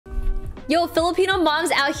Yo, Filipino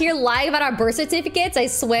moms out here lying about our birth certificates, I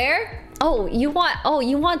swear. Oh, you want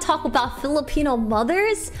to talk about Filipino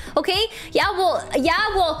mothers? Okay, yeah,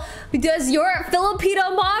 well, does your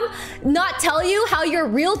Filipino mom not tell you how your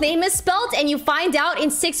real name is spelled and you find out in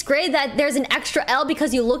 6th grade that there's an extra L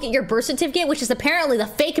because you look at your birth certificate, which is apparently the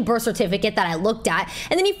fake birth certificate that I looked at,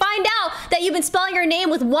 and then you find out that you've been spelling your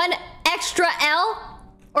name with one extra L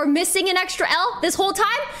or missing an extra L this whole time?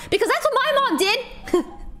 Because that's what my mom did.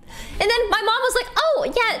 And then my mom was like, oh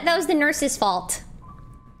yeah, that was the nurse's fault.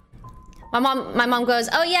 My mom goes,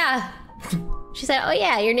 oh yeah. She said, oh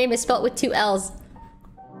yeah, your name is spelled with 2 L's.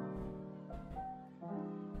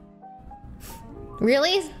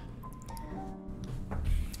 Really?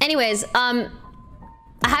 Anyways, I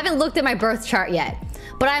haven't looked at my birth chart yet,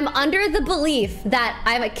 but I'm under the belief that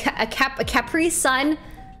I'm a Capri sun,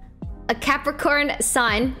 a Capricorn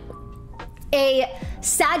sun, a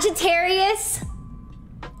Sagittarius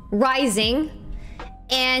rising,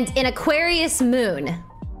 and an Aquarius moon.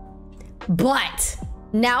 But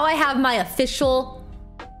now I have my official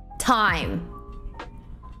time.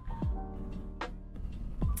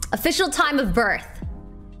 Official time of birth.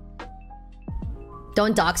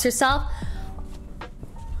 Don't dox yourself.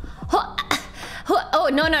 Oh,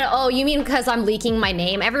 no. Oh, you mean because I'm leaking my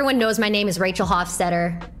name? Everyone knows my name is Rachel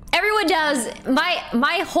Hofstetter. Everyone knows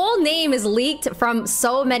my whole name is leaked from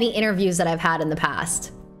so many interviews that I've had in the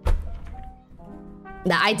past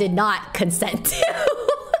that I did not consent to.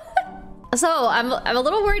 So I'm a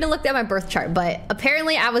little worried to look at my birth chart, but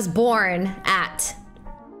apparently I was born at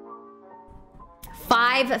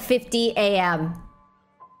 5:50 a.m.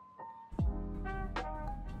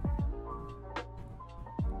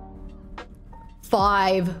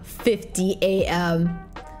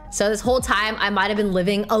 So this whole time I might have been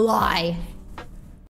living a lie.